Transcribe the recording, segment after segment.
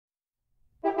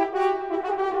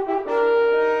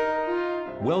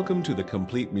Welcome to The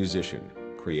Complete Musician,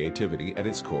 creativity at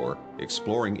its core,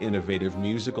 exploring innovative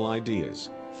musical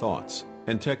ideas, thoughts,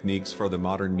 and techniques for the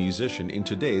modern musician in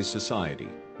today's society,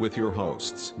 with your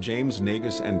hosts, James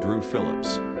Nagus and Drew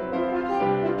Phillips.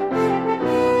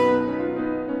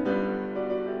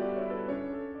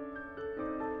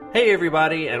 Hey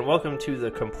everybody, and welcome to the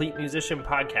Complete Musician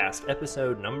Podcast,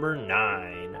 episode number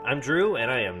 9. I'm Drew, and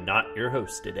I am not your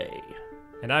host today.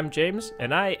 And I'm James,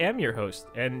 and I am your host.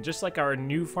 And just like our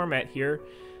new format here,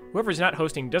 whoever's not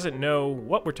hosting doesn't know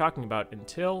what we're talking about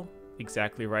until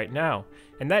exactly right now.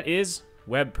 And that is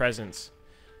web presence.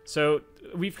 So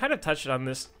we've kind of touched on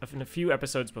this in a few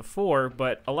episodes before,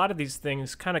 but a lot of these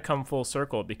things kind of come full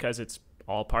circle because it's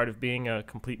all part of being a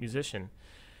complete musician.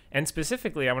 And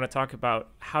specifically, I want to talk about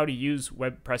how to use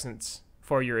web presence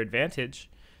for your advantage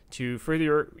to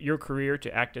further your career,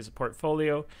 to act as a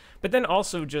portfolio, but then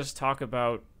also just talk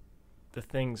about the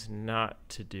things not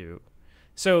to do.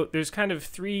 So there's kind of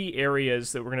 3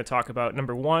 areas that we're going to talk about.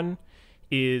 Number 1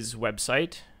 is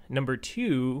website. Number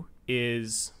 2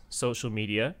 is social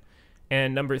media.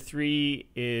 And number 3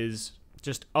 is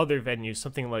just other venues,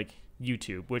 something like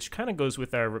YouTube, which kind of goes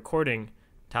with our recording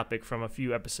topic from a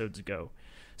few episodes ago.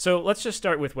 So let's just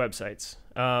start with websites.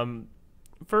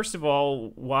 First of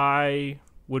all, why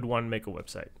would one make a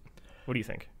website? What do you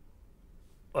think?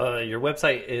 Your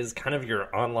website is kind of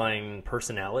your online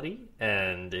personality,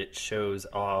 and it shows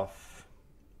off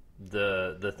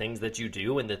the things that you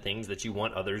do and the things that you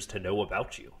want others to know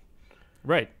about you.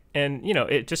 Right. And, you know,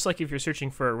 it just like if you're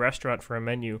searching for a restaurant for a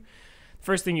menu,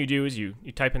 first thing you do is you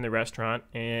type in the restaurant,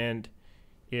 and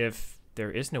if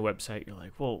there is no website, you're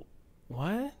like, well,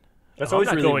 what? That's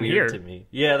always really weird here to me.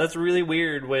 Yeah, that's really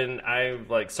weird when I'm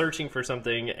like searching for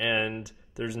something and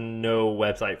there's no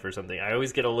website for something. I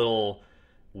always get a little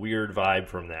weird vibe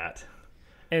from that.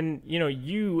 And, you know,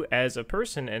 you as a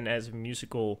person and as a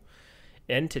musical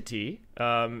entity,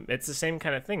 it's the same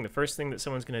kind of thing. The first thing that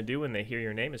someone's going to do when they hear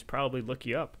your name is probably look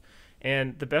you up.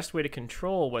 And the best way to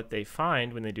control what they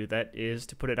find when they do that is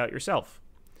to put it out yourself.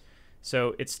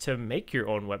 So it's to make your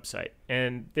own website.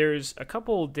 And there's a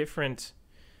couple different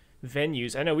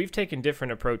venues. I know we've taken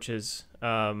different approaches.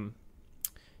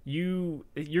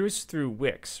 Yours through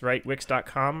Wix, right?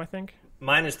 Wix.com, I think?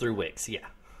 Mine is through Wix, yeah.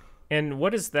 And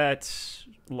what is that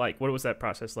like? What was that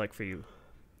process like for you?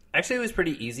 Actually, it was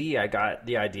pretty easy. I got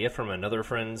the idea from another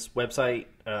friend's website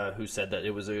who said that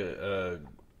it was an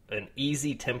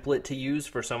easy template to use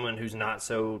for someone who's not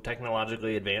so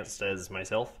technologically advanced as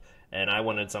myself. And I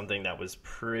wanted something that was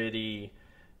pretty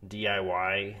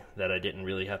DIY that I didn't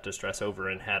really have to stress over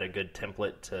and had a good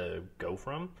template to go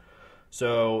from.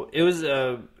 So it was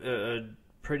a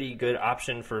pretty good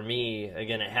option for me.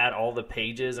 Again, it had all the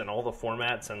pages and all the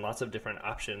formats and lots of different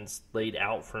options laid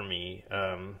out for me.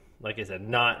 Like I said,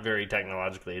 not very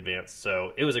technologically advanced,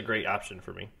 so it was a great option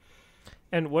for me.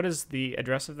 And what is the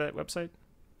address of that website?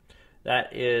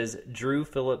 That is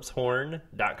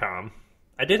drewphillipshorn.com.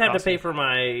 I did have to pay for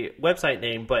my website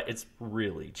name, but it's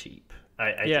really cheap.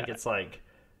 I think it's like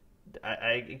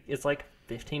it's like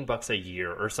 $15 a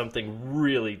year or something.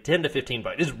 Really, $10 to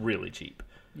 $15 is really cheap.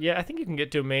 Yeah, I think you can get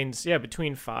domains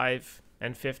between 5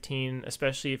 and 15,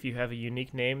 especially if you have a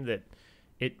unique name that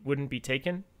it wouldn't be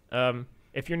taken.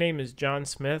 If your name is John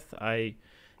Smith, I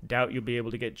doubt you'll be able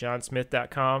to get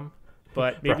johnsmith.com,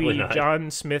 but maybe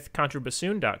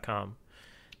johnsmithcontrabassoon.com.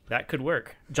 That could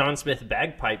work. John Smith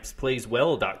Bagpipes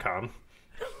Playswell.com.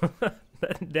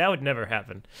 That would never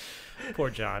happen. Poor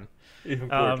John. Poor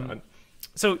John.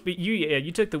 So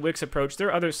you took the Wix approach. There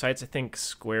are other sites, I think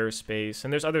Squarespace,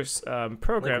 and there's other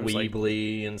programs like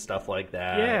Weebly and stuff like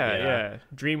that. Yeah.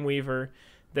 Dreamweaver,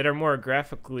 that are more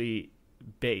graphically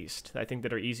based. I think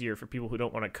that are easier for people who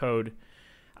don't want to code.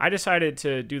 I decided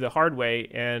to do the hard way,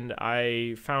 and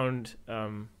I found a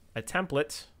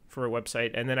template for a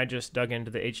website, and then I just dug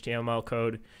into the HTML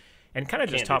code and kind of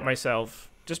just taught myself,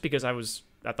 just because I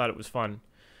thought it was fun.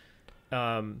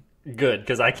 Good,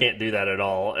 because I can't do that at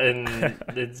all, and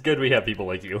it's good we have people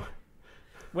like you.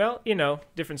 Well, you know,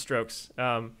 different strokes.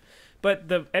 But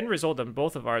the end result of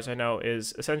both of ours, I know,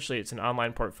 is essentially it's an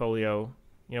online portfolio.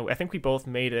 You know, I think we both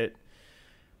made it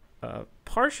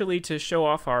partially to show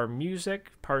off our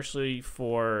music, partially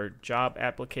for job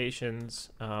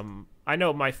applications. I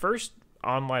know my first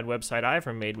online website I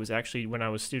ever made was actually when I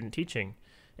was student teaching,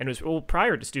 and it was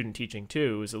prior to student teaching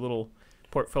too. It was a little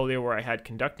portfolio where I had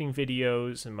conducting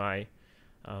videos and my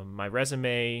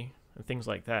resume and things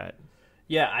like that.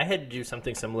 Yeah, I had to do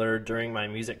something similar during my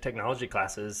music technology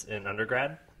classes in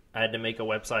undergrad. I had to make a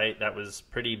website that was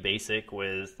pretty basic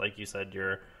with, like you said,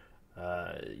 your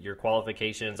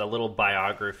qualifications, a little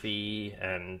biography,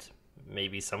 and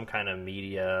maybe some kind of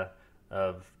media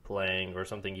of playing or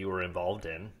something you were involved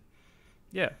in.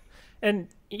 Yeah. And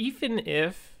even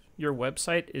if your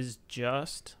website is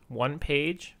just one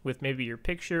page with maybe your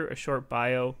picture, a short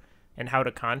bio, and how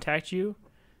to contact you,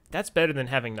 that's better than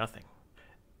having nothing.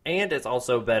 And it's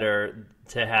also better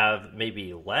to have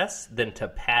maybe less than to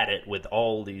pad it with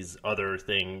all these other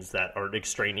things that are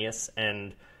extraneous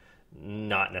and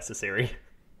not necessary.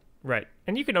 Right.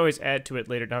 And you can always add to it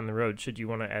later down the road should you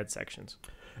want to add sections.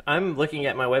 I'm looking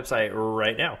at my website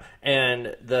right now,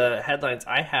 and the headlines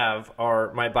I have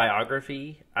are my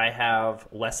biography. I have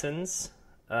lessons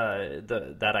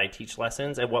that I teach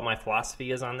lessons and what my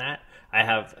philosophy is on that. I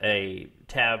have a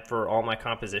tab for all my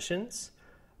compositions,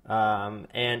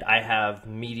 and I have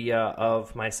media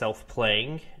of myself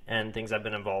playing and things I've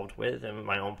been involved with and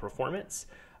my own performance.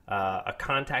 A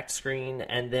contact screen,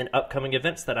 and then upcoming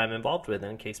events that I'm involved with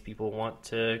in case people want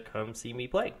to come see me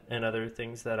play, and other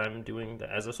things that I'm doing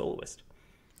as a soloist.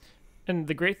 And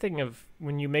the great thing of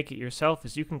when you make it yourself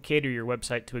is you can cater your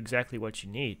website to exactly what you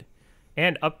need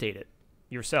and update it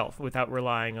yourself without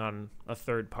relying on a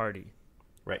third party.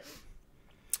 Right.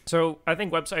 So I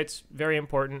think websites very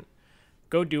important.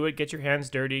 Go do it. Get your hands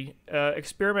dirty.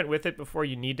 Experiment with it before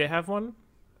you need to have one.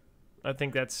 I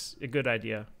think that's a good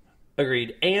idea.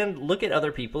 Agreed. And look at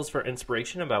other people's for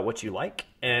inspiration about what you like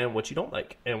and what you don't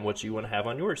like and what you want to have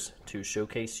on yours to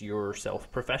showcase yourself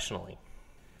professionally.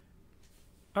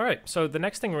 All right. So the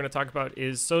next thing we're going to talk about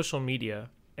is social media.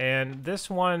 And this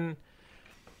one,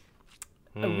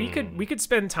 we could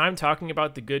spend time talking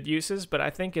about the good uses, but I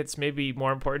think it's maybe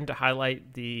more important to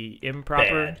highlight the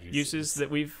improper Bad uses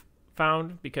that we've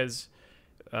found because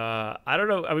I don't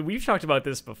know. I mean, we've talked about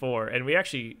this before, and we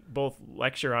actually both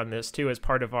lecture on this too as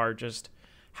part of our just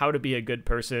how to be a good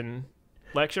person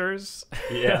lectures.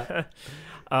 Yeah.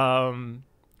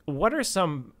 What are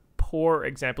some poor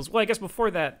examples? Well, I guess before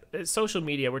that, social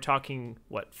media, we're talking,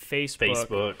 what,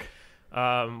 Facebook,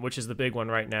 which is the big one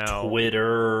right now.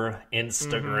 Twitter,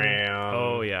 Instagram. Mm-hmm.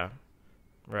 Oh, yeah.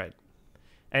 Right.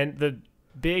 And the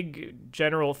big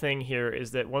general thing here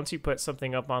is that once you put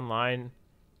something up online,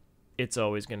 it's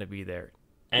always going to be there.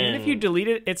 And even if you delete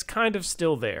it, it's kind of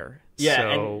still there. Yeah, so,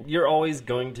 and you're always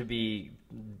going to be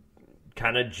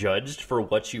kind of judged for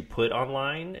what you put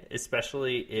online,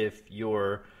 especially if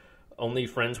you're only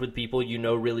friends with people you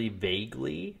know really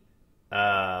vaguely.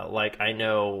 Like, I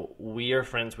know we are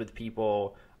friends with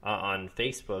people on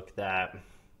Facebook that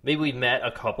maybe we've met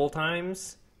a couple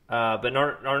times, but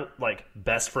aren't like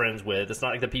best friends with. It's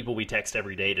not like the people we text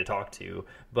every day to talk to,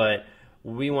 but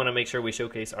we want to make sure we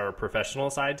showcase our professional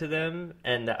side to them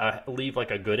and leave like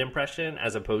a good impression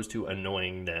as opposed to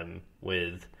annoying them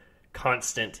with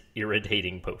constant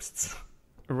irritating posts.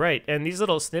 Right. And these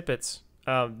little snippets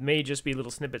may just be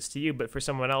little snippets to you, but for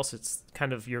someone else, it's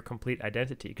kind of your complete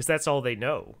identity because that's all they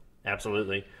know.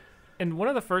 Absolutely. And one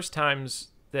of the first times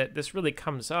that this really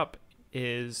comes up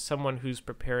is someone who's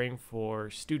preparing for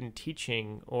student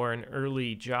teaching or an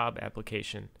early job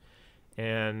application.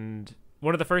 And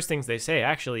one of the first things they say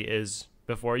actually is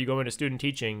before you go into student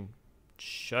teaching,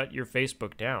 shut your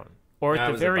Facebook down. Or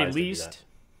at the very least,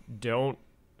 don't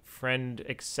friend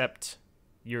accept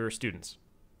your students.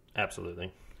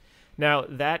 Absolutely. Now,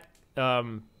 that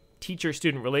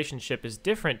teacher-student relationship is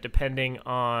different depending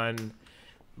on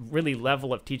really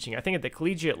level of teaching. I think at the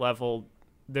collegiate level,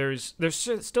 there's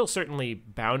still certainly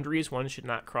boundaries one should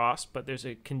not cross, but there's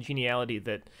a congeniality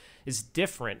that is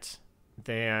different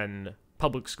than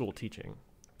public school teaching.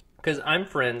 Because I'm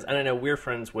friends, and I know we're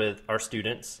friends with our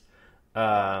students,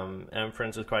 and I'm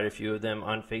friends with quite a few of them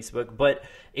on Facebook, but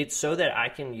it's so that I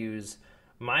can use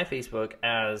my Facebook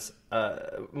as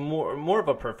more of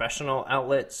a professional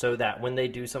outlet so that when they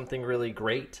do something really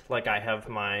great, like I have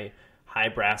my high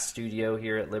brass studio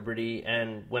here at Liberty,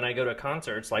 and when I go to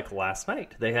concerts, like last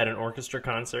night, they had an orchestra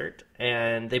concert,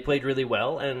 and they played really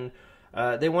well, and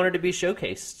they wanted to be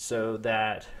showcased so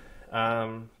that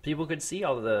people could see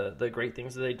all the great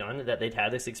things that they'd done, that they'd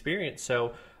had this experience.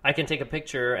 So I can take a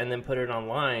picture and then put it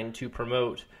online to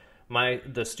promote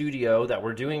the studio that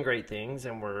we're doing great things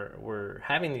and we're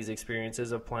having these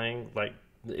experiences of playing, like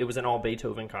it was an all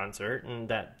Beethoven concert, and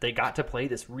that they got to play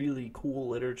this really cool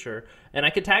literature, and I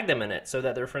could tag them in it so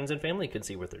that their friends and family could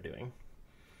see what they're doing.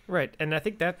 Right, and I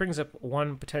think that brings up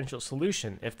one potential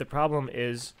solution. If the problem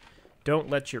is don't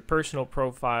let your personal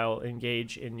profile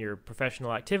engage in your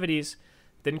professional activities,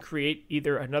 then create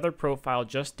either another profile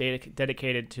just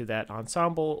dedicated to that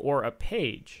ensemble or a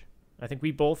page. I think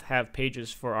we both have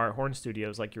pages for our horn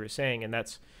studios, like you were saying, and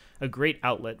that's a great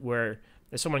outlet where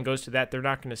if someone goes to that, they're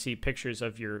not going to see pictures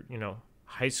of your,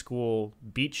 high school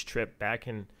beach trip back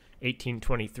in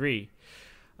 1823.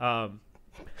 Um,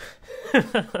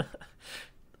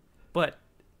 but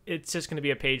it's just going to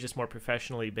be a page that's more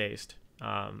professionally based,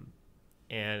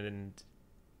 and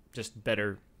just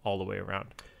better all the way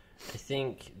around. I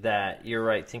think that you're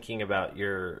right. Thinking about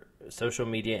your social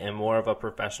media and more of a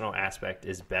professional aspect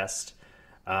is best.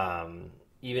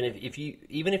 Even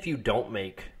if you don't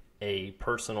make a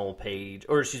personal page,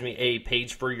 or excuse me, a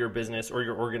page for your business or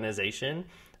your organization,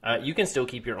 you can still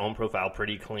keep your own profile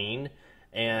pretty clean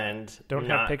and don't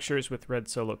have pictures with red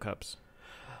Solo cups.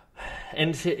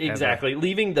 And exactly,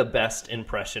 leaving the best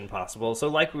impression possible. So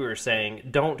like we were saying,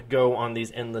 don't go on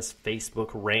these endless Facebook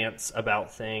rants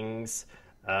about things,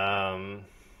 or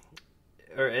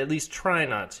at least try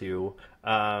not to,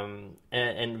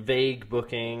 and vague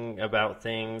booking about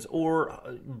things or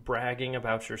bragging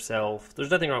about yourself.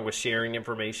 There's nothing wrong with sharing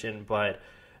information, but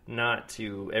not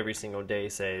to every single day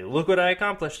say, look what I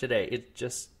accomplished today. It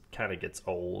just kind of gets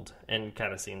old and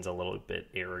kind of seems a little bit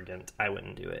arrogant. I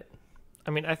wouldn't do it.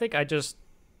 I mean, I think I just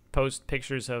post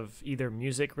pictures of either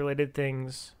music-related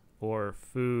things or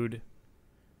food,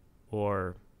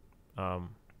 or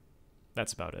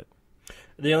that's about it.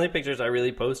 The only pictures I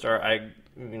really post are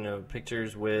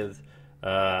pictures with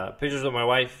my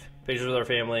wife, pictures with our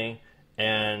family,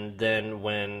 and then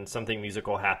when something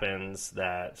musical happens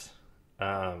that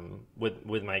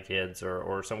with my kids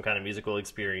or some kind of musical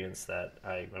experience that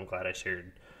I'm glad I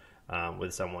shared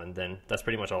with someone, then that's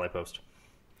pretty much all I post.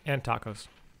 And tacos.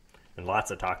 And lots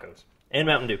of tacos. And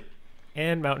Mountain Dew.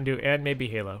 And Mountain Dew, and maybe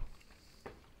Halo.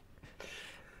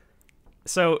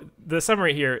 So the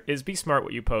summary here is be smart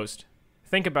what you post.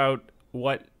 Think about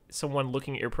what someone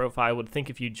looking at your profile would think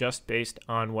of you just based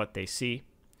on what they see.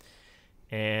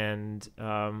 And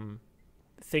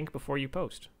think before you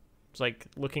post. It's like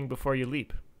looking before you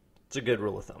leap. It's a good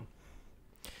rule of thumb.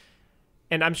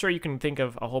 And I'm sure you can think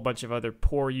of a whole bunch of other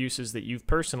poor uses that you've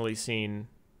personally seen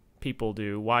people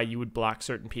do, why you would block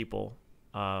certain people,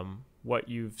 what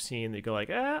you've seen that you go like,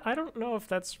 I don't know if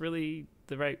that's really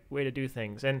the right way to do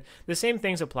things. And the same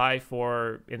things apply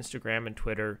for Instagram and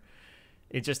Twitter.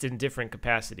 It's just in different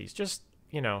capacities. Just,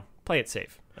 play it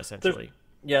safe, essentially.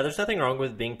 There's nothing wrong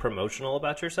with being promotional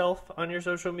about yourself on your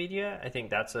social media. I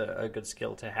think that's a good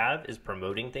skill to have, is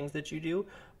promoting things that you do,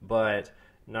 but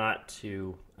not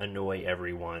to annoy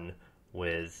everyone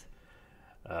with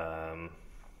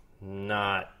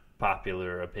not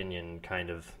popular opinion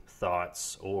kind of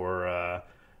thoughts, or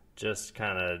just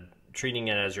kind of treating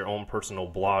it as your own personal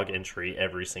blog entry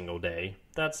every single day.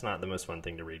 That's not the most fun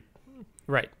thing to read.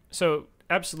 Right. So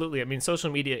absolutely. I mean, social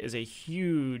media is a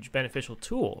huge beneficial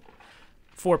tool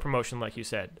for promotion, like you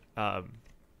said. But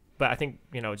I think,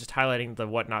 just highlighting the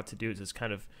what not to do is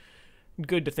kind of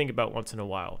good to think about once in a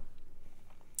while.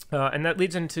 And that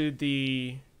leads into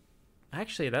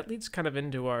that leads kind of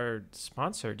into our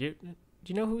sponsor. Do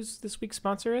you know who this week's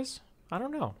sponsor is? I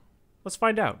don't know. Let's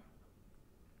find out.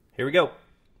 Here we go.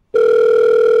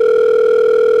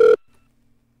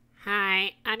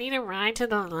 Hi, I need a ride to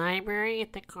the library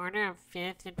at the corner of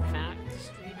 5th and Fountain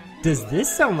Street. Does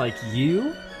this sound like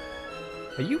you?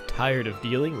 Are you tired of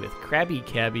dealing with crabby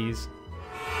cabbies?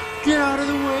 Get out of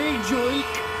the way, Jake!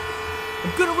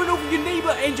 I'm gonna run over your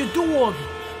neighbor and your dog!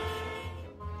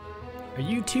 Are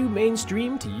you too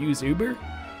mainstream to use Uber?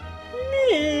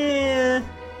 Meh.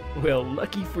 Well,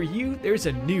 lucky for you, there's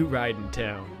a new ride in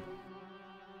town.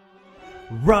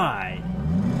 Ride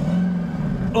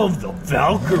of the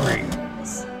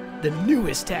Valkyries. The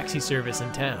newest taxi service in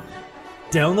town.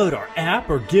 Download our app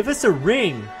or give us a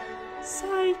ring.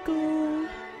 Cycle.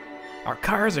 Our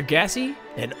cars are gassy,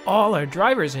 and all our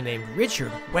drivers are named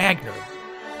Richard Wagner.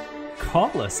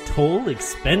 Call us toll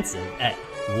expensive at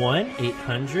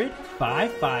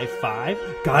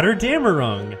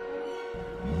 1-800-555-Gotterdammerung.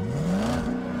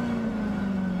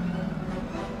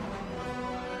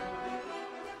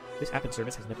 This app and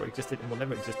service has never existed and will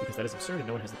never exist because that is absurd, and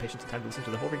no one has the patience and time to listen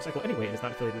to the whole ring cycle anyway, and is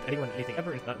not affiliated with anyone, anything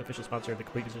ever, and is not an official sponsor of the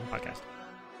Complete Decision podcast.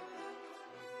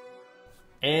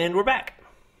 And we're back.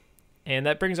 And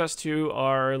that brings us to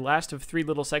our last of 3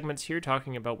 little segments here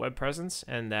talking about web presence,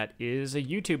 and that is a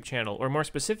YouTube channel, or more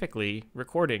specifically,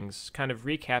 recordings, kind of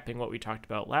recapping what we talked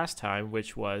about last time,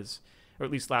 which was, or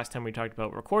at least last time we talked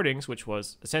about recordings, which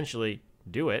was essentially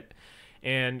do it,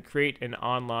 and create an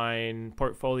online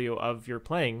portfolio of your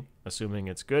playing, assuming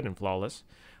it's good and flawless,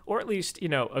 or at least,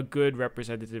 a good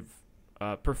representative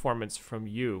performance from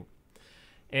you.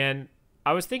 And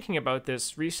I was thinking about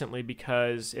this recently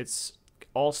because it's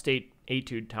all-state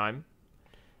etude time,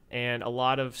 and a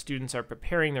lot of students are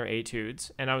preparing their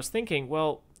etudes, and I was thinking,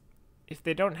 well, if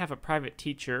they don't have a private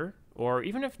teacher, or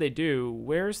even if they do,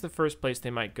 where's the first place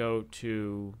they might go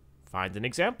to find an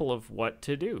example of what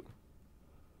to do?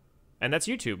 and that's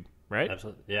YouTube, right?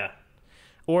 Absolutely, yeah.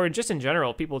 Or just in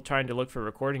general, people trying to look for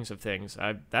recordings of things.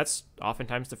 That's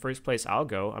oftentimes the first place I'll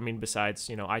go. I mean, besides,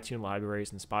 iTunes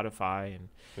libraries and Spotify. And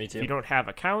Me too. if you don't have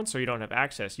accounts or you don't have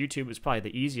access, YouTube is probably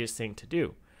the easiest thing to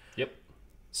do. Yep.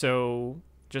 So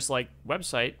just like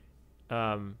website,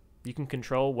 you can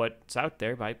control what's out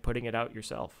there by putting it out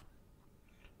yourself.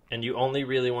 And you only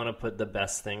really want to put the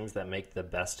best things that make the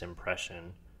best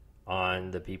impression on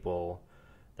the people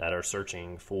that are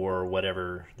searching for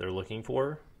whatever they're looking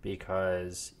for,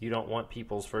 because you don't want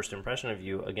people's first impression of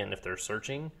you, again, if they're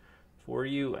searching for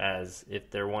you, as if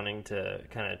they're wanting to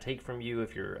kind of take from you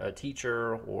if you're a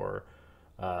teacher or,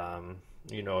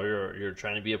 you're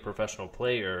trying to be a professional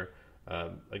player.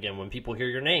 Again, when people hear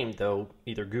your name, they'll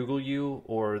either Google you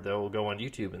or they'll go on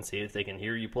YouTube and see if they can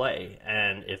hear you play.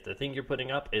 And if the thing you're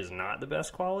putting up is not the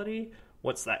best quality,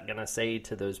 what's that going to say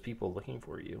to those people looking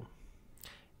for you?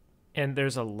 And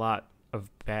there's a lot of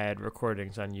bad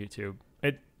recordings on YouTube.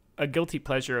 A guilty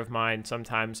pleasure of mine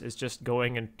sometimes is just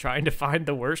going and trying to find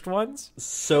the worst ones.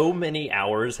 So many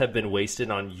hours have been wasted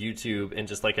on YouTube in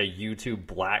just like a YouTube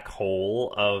black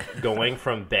hole of going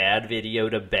from bad video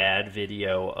to bad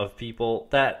video of people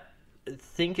that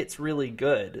think it's really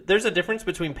good. There's a difference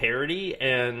between parody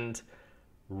and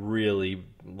really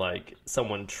like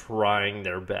someone trying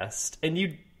their best. And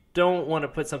you don't want to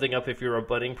put something up if you're a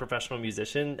budding professional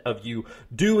musician of you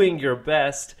doing your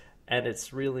best and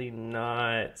it's really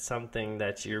not something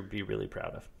that you'd be really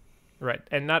proud of. Right,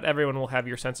 and not everyone will have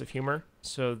your sense of humor,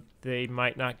 so they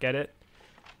might not get it.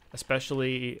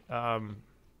 Especially, I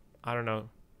don't know,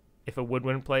 if a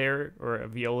woodwind player or a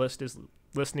violist is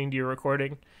listening to your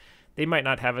recording, they might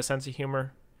not have a sense of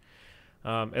humor.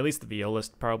 At least the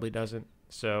violist probably doesn't.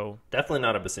 So definitely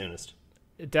not a bassoonist.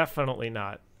 Definitely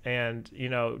not. And,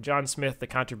 John Smith, the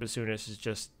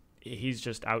contrabassoonist, he's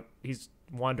just out. He's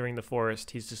wandering the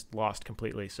forest. He's just lost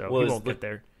completely, so he won't get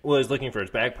there. Well, he's looking for his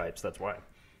bagpipes, that's why.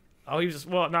 Oh, he was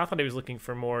no, I thought he was looking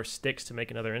for more sticks to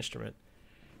make another instrument.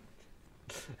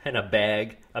 And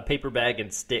a paper bag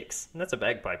and sticks. And that's a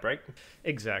bagpipe, right?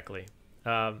 Exactly.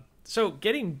 So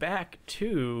getting back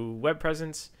to web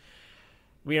presence,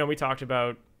 we talked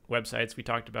about websites, we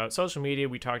talked about social media,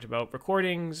 we talked about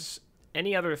recordings.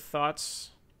 Any other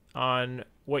thoughts on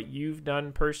what you've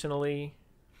done personally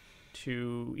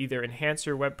to either enhance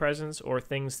your web presence or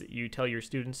things that you tell your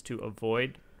students to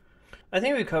avoid? I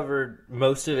think we covered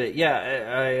most of it.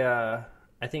 Yeah,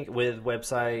 I think with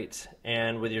website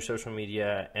and with your social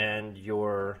media and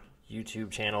your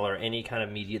YouTube channel or any kind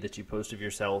of media that you post of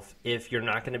yourself, if you're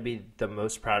not going to be the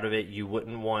most proud of it, you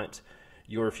wouldn't want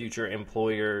your future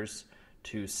employers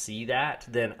to see that,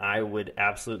 then I would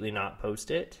absolutely not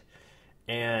post it.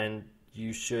 And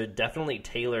you should definitely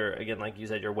tailor, again, like you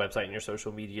said, your website and your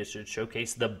social media should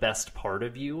showcase the best part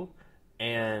of you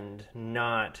and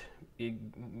not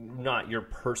your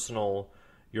personal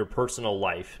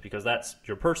life, because that's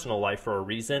your personal life for a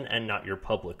reason and not your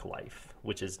public life,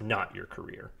 which is not your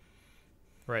career.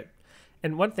 Right.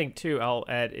 And one thing, too, I'll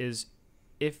add is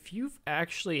if you've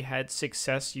actually had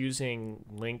success using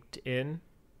LinkedIn,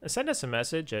 send us a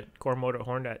message at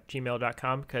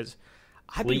coremotorhorn@gmail.com, because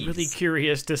I'd be really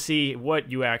curious to see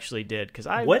what you actually did.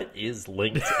 What is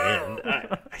LinkedIn?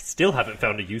 I still haven't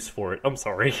found a use for it. I'm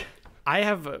sorry. I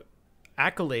have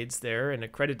accolades there and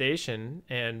accreditation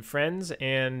and friends,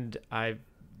 and I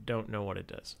don't know what it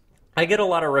does. I get a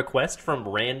lot of requests from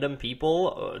random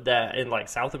people that in like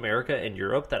South America and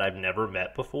Europe that I've never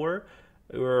met before,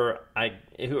 who are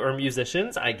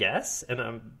musicians, I guess. And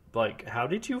I'm like, how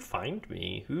did you find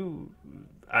me?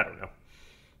 I don't know.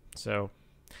 So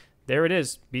there it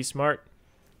is. Be smart.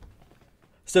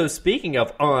 So speaking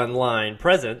of online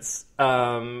presence,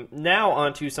 now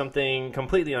onto something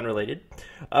completely unrelated.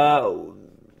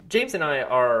 James and I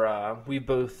are, we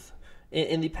both,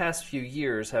 in the past few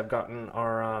years, have gotten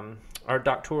our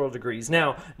doctoral degrees.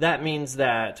 Now, that means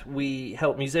that we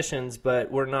help musicians,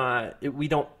 but we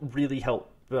don't really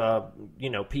help,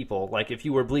 people. Like if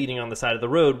you were bleeding on the side of the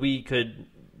road, we could,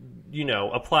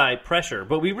 apply pressure,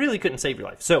 but we really couldn't save your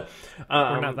life. So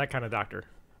we're not that kind of doctor.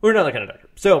 We're not that kind of doctor.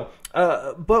 So,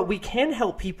 but we can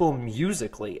help people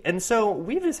musically. And so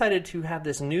we've decided to have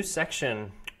this new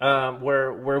section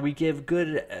where we give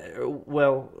good,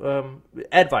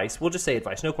 advice. We'll just say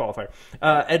advice, no qualifier.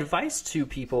 Advice to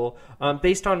people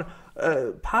based on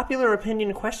popular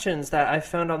opinion questions that I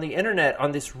found on the internet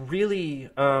on this really...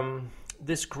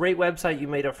 this great website you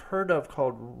may have heard of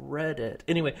called Reddit.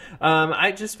 Anyway,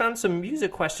 I just found some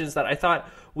music questions that I thought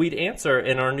we'd answer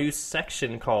in our new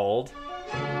section called...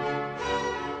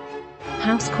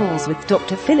 House Calls with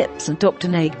Dr. Phillips and Dr.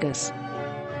 Nagas.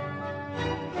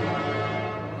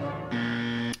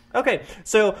 Okay,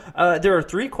 so there are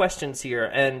 3 questions here,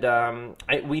 and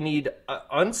we need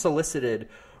unsolicited,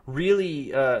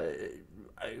 really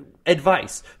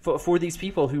advice for these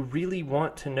people who really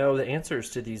want to know the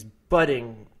answers to these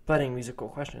budding musical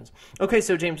questions. Okay,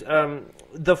 so James,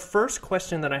 the first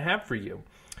question that I have for you.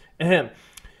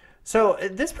 So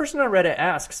this person on Reddit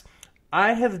asks,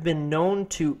 I have been known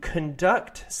to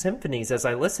conduct symphonies as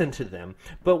I listen to them,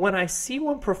 but when I see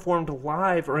one performed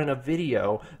live or in a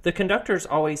video, the conductors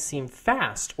always seem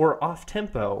fast or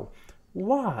off-tempo.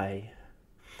 Why?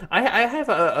 I have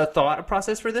a thought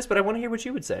process for this, but I want to hear what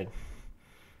you would say.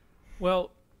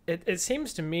 Well, it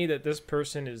seems to me that this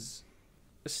person is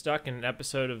stuck in an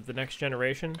episode of The Next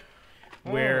Generation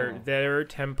where their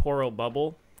temporal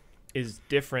bubble is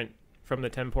different from the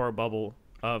temporal bubble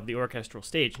of the orchestral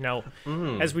stage. Now,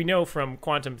 as we know from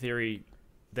quantum theory,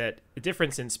 that a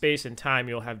difference in space and time,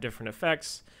 you'll have different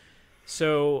effects.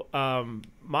 So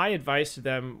my advice to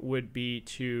them would be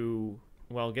to,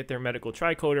 well, get their medical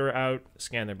tricorder out,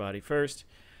 scan their body first,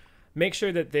 make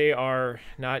sure that they are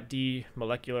not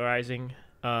demolecularizing,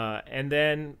 and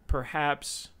then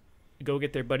perhaps go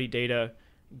get their buddy data,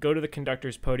 go to the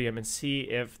conductor's podium, and see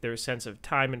if their sense of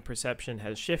time and perception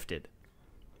has shifted.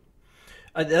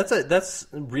 That's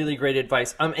really great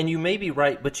advice. And you may be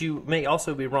right, but you may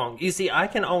also be wrong. You see, I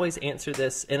can always answer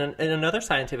this in another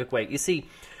scientific way. You see,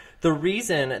 the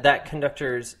reason that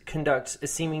conductors conduct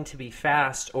seeming to be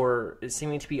fast or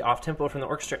seeming to be off-tempo from the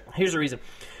orchestra, here's the reason.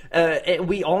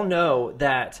 We all know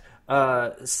that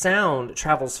sound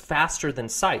travels faster than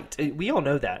sight. We all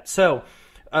know that. So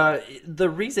the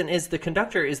reason is the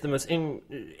conductor is the most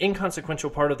inconsequential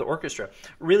part of the orchestra.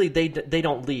 Really, they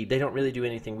don't lead. They don't really do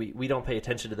anything. We don't pay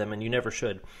attention to them, and you never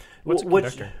should. What's a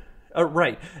conductor?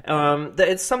 Right.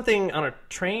 It's something on a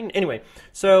train. Anyway,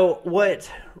 so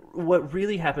what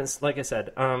really happens, like I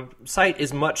said, sight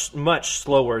is much, much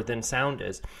slower than sound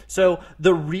is. So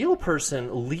the real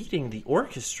person leading the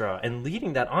orchestra and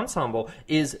leading that ensemble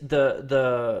is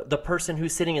the person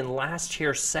who's sitting in last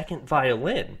chair, second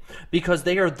violin, because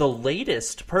they are the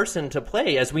latest person to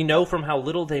play, as we know from how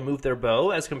little they move their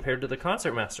bow as compared to the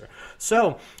concertmaster.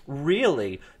 So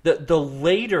really, the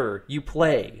later you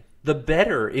play, the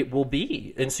better it will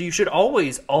be. And so you should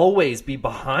always be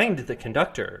behind the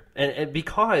conductor. And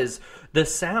because the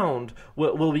sound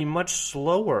will be much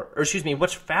slower, or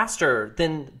much faster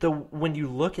than when you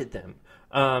look at them.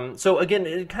 So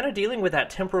again, kind of dealing with that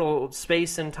temporal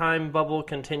space and time bubble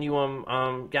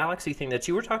continuum galaxy thing that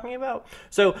you were talking about.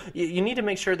 So you need to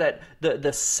make sure that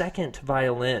the second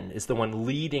violin is the one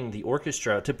leading the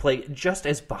orchestra to play just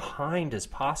as behind as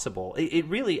possible. It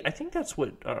really, I think that's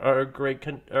what our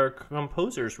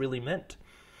composers really meant.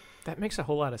 That makes a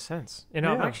whole lot of sense. You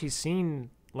know, I've actually seen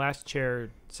last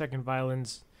chair, second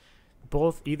violins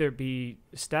both either be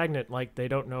stagnant, like they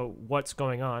don't know what's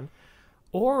going on,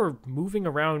 or moving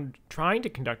around trying to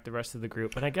conduct the rest of the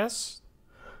group. And I guess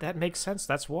that makes sense.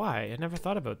 That's why. I never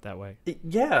thought about it that way.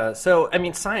 Yeah. So, I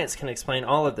mean, science can explain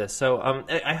all of this. So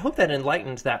I hope that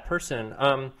enlightened that person.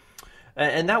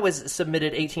 And that was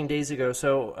submitted 18 days ago.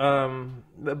 So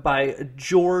by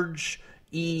George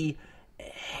E.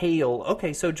 Hale.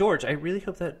 Okay, so George, I really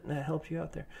hope that helped you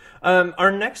out there.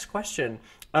 Our next question.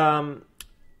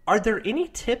 Are there any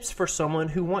tips for someone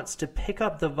who wants to pick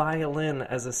up the violin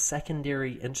as a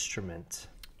secondary instrument?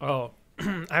 Oh,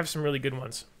 I have some really good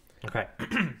ones. Okay.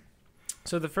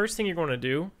 So the first thing you're going to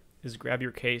do is grab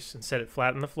your case and set it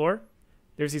flat on the floor.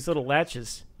 There's these little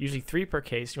latches, usually 3 per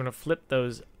case. You want to flip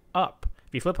those up.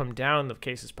 If you flip them down, the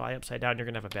case is probably upside down. You're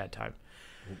going to have a bad time.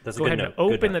 That's Go ahead and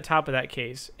open the top of that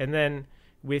case, and then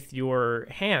with your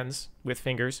hands, with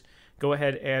fingers, go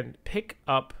ahead and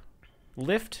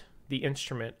lift the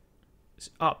instrument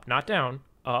up, not down,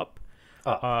 up.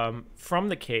 From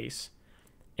the case,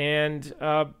 and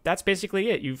that's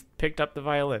basically it. You've picked up the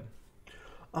violin.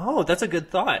 Oh, that's a good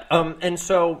thought. And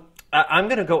so I'm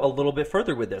going to go a little bit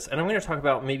further with this, and I'm going to talk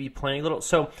about maybe playing a little.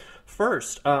 So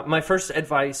first, my first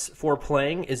advice for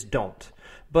playing is don't.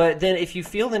 But then if you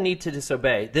feel the need to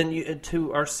disobey, then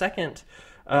to our second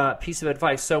piece of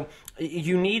advice. So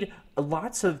you need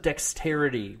lots of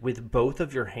dexterity with both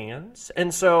of your hands.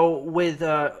 And so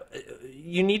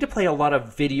you need to play a lot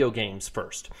of video games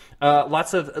first.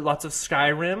 Lots of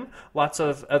Skyrim, lots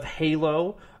of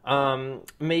Halo,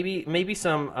 maybe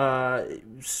some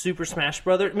Super Smash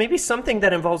Brothers, maybe something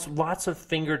that involves lots of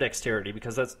finger dexterity,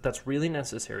 because that's really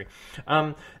necessary.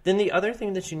 Then the other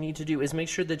thing that you need to do is make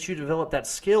sure that you develop that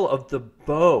skill of the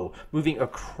bow moving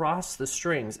across the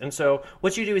strings. And so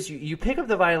what you do is you pick up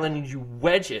the violin and you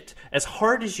wedge it as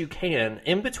hard as you can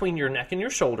in between your neck and your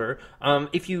shoulder.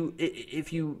 If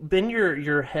you bend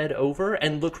your head over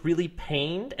and look really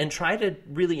pained and try to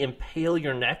really impale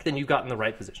your neck, then you've got in the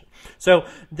right position. So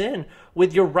then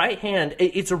with your right hand,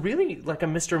 it's a really like a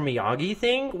Mr. Miyagi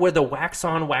thing where the wax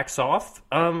on, wax off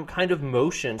kind of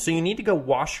motion. So you need to go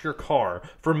wash your car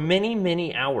for many,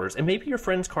 many hours, and maybe your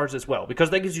friends' cars as well, because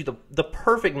that gives you the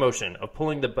perfect motion of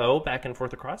pulling the bow back and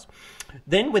forth across.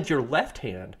 Then with your left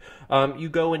hand, you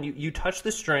go and you touch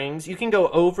the strings. You can go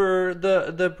over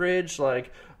the bridge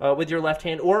like with your left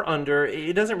hand or under.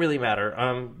 It doesn't really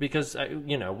matter because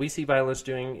we see violinists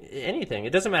doing anything.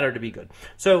 It doesn't matter to be good.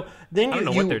 So then I don't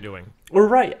know what they're doing.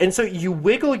 Right, and so you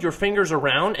wiggle your fingers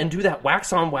around and do that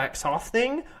wax on, wax off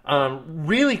thing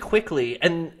really quickly.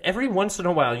 And every once in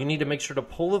a while, you need to make sure to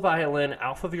pull the violin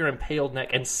off of your impaled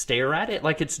neck and stare at it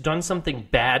like it's done something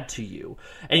bad to you.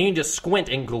 And you can just squint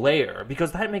and glare,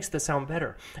 because that makes the sound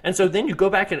better. And so then you go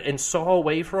back and saw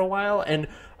away for a while, and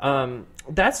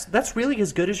that's really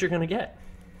as good as you're going to get.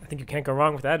 I think you can't go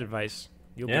wrong with that advice.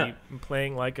 You'll be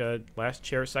playing like a last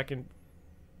chair second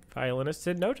violinist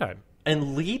in no time.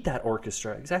 And lead that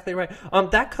orchestra. Exactly right.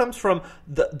 That comes from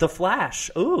the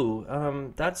Flash.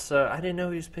 Ooh, that's I didn't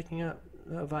know he was picking up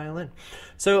a violin.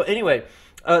 So anyway,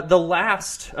 the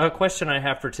last question I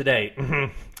have for today.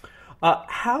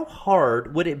 How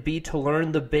hard would it be to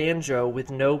learn the banjo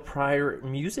with no prior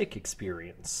music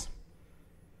experience?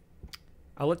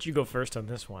 I'll let you go first on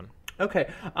this one. Okay.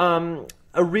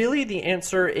 Really, the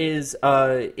answer is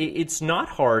it's not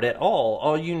hard at all.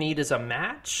 All you need is a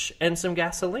match and some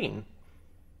gasoline.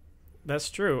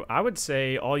 That's true. I would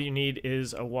say all you need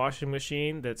is a washing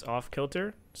machine that's off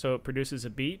kilter, so it produces a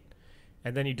beat,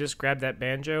 and then you just grab that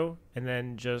banjo and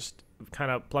then just kind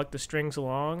of pluck the strings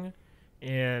along.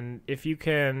 And if you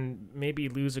can maybe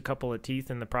lose a couple of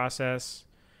teeth in the process,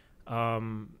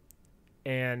 and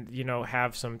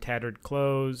have some tattered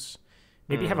clothes,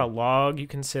 maybe have a log you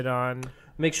can sit on.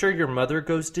 Make sure your mother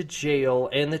goes to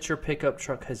jail and that your pickup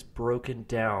truck has broken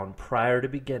down prior to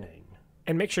beginning.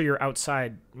 And make sure you're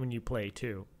outside when you play,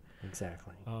 too.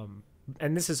 Exactly.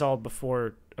 And this is all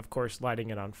before, of course, lighting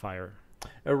it on fire.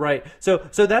 Right. So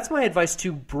that's my advice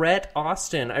to Brett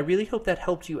Austin. I really hope that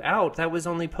helped you out. That was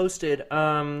only posted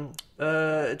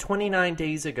 29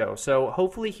 days ago. So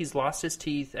hopefully he's lost his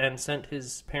teeth and sent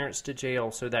his parents to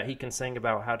jail so that he can sing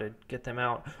about how to get them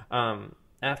out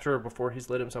after or before he's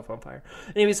lit himself on fire.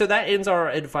 Anyway, so that ends our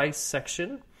advice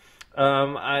section.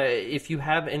 If you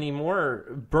have any more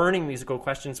burning musical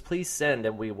questions, please send,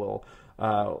 and we will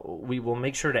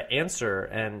make sure to answer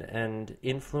and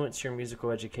influence your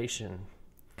musical education.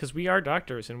 Because we are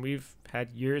doctors, and we've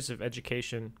had years of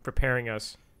education preparing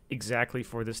us exactly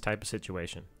for this type of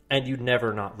situation. And you'd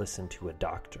never not listen to a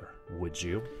doctor, would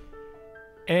you?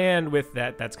 And with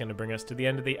that, that's going to bring us to the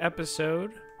end of the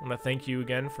episode. I want to thank you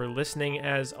again for listening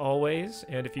as always.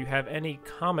 And if you have any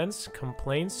comments,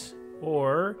 complaints,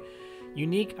 or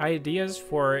unique ideas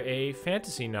for a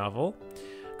fantasy novel,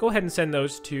 go ahead and send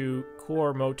those to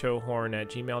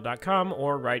coremotohorn@gmail.com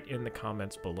or write in the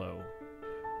comments below.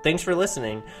 Thanks for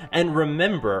listening, and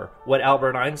remember what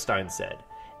Albert Einstein said.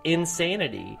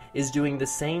 Insanity is doing the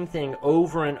same thing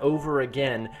over and over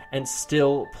again and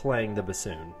still playing the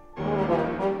bassoon.